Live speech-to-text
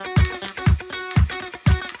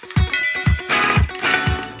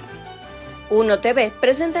Uno TV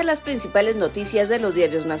presenta las principales noticias de los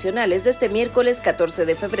diarios nacionales de este miércoles 14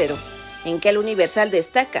 de febrero, en que el Universal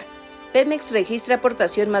destaca: Pemex registra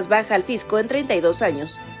aportación más baja al fisco en 32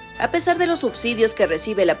 años. A pesar de los subsidios que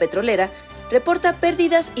recibe la petrolera, reporta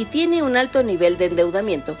pérdidas y tiene un alto nivel de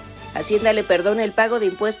endeudamiento. Hacienda le perdona el pago de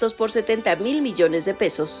impuestos por 70,000 millones de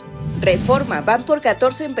pesos. Reforma, van por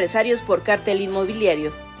 14 empresarios por cártel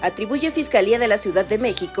inmobiliario. Atribuye Fiscalía de la Ciudad de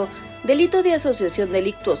México delito de asociación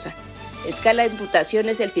delictuosa. Escala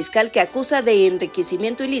imputaciones el fiscal que acusa de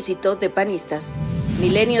enriquecimiento ilícito de panistas.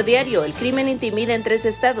 Milenio Diario, el crimen intimida en 3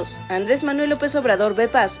 estados. Andrés Manuel López Obrador ve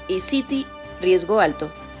paz y City riesgo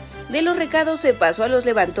alto. De los recados se pasó a los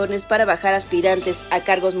levantones para bajar aspirantes a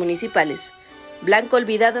cargos municipales. Blanco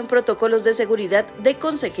olvidado en protocolos de seguridad de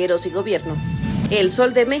consejeros y gobierno. El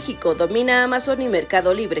Sol de México domina Amazon y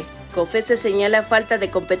Mercado Libre. COFECE señala falta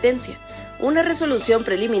de competencia. Una resolución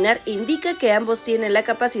preliminar indica que ambos tienen la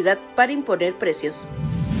capacidad para imponer precios.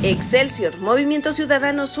 Excelsior, Movimiento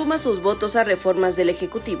Ciudadano suma sus votos a reformas del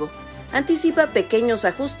Ejecutivo. Anticipa pequeños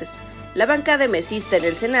ajustes. La bancada mesista en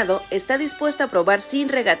el Senado está dispuesta a aprobar sin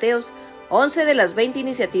regateos 11 de las 20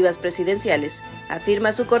 iniciativas presidenciales,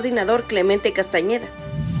 afirma su coordinador Clemente Castañeda.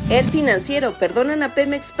 El Financiero, perdonan a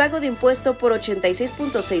Pemex pago de impuesto por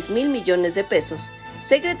 86,6 mil millones de pesos.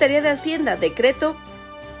 Secretaría de Hacienda, decreto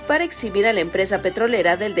para eximir a la empresa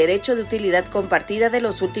petrolera del derecho de utilidad compartida de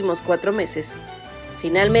los últimos 4 meses.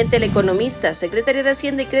 Finalmente, El Economista, Secretaría de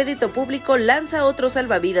Hacienda y Crédito Público lanza otro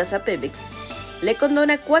salvavidas a Pemex. Le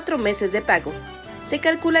condona 4 meses de pago. Se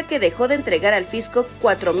calcula que dejó de entregar al fisco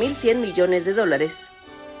 4,100 millones de dólares.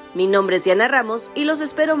 Mi nombre es Diana Ramos y los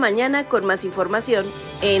espero mañana con más información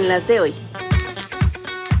en Las de Hoy.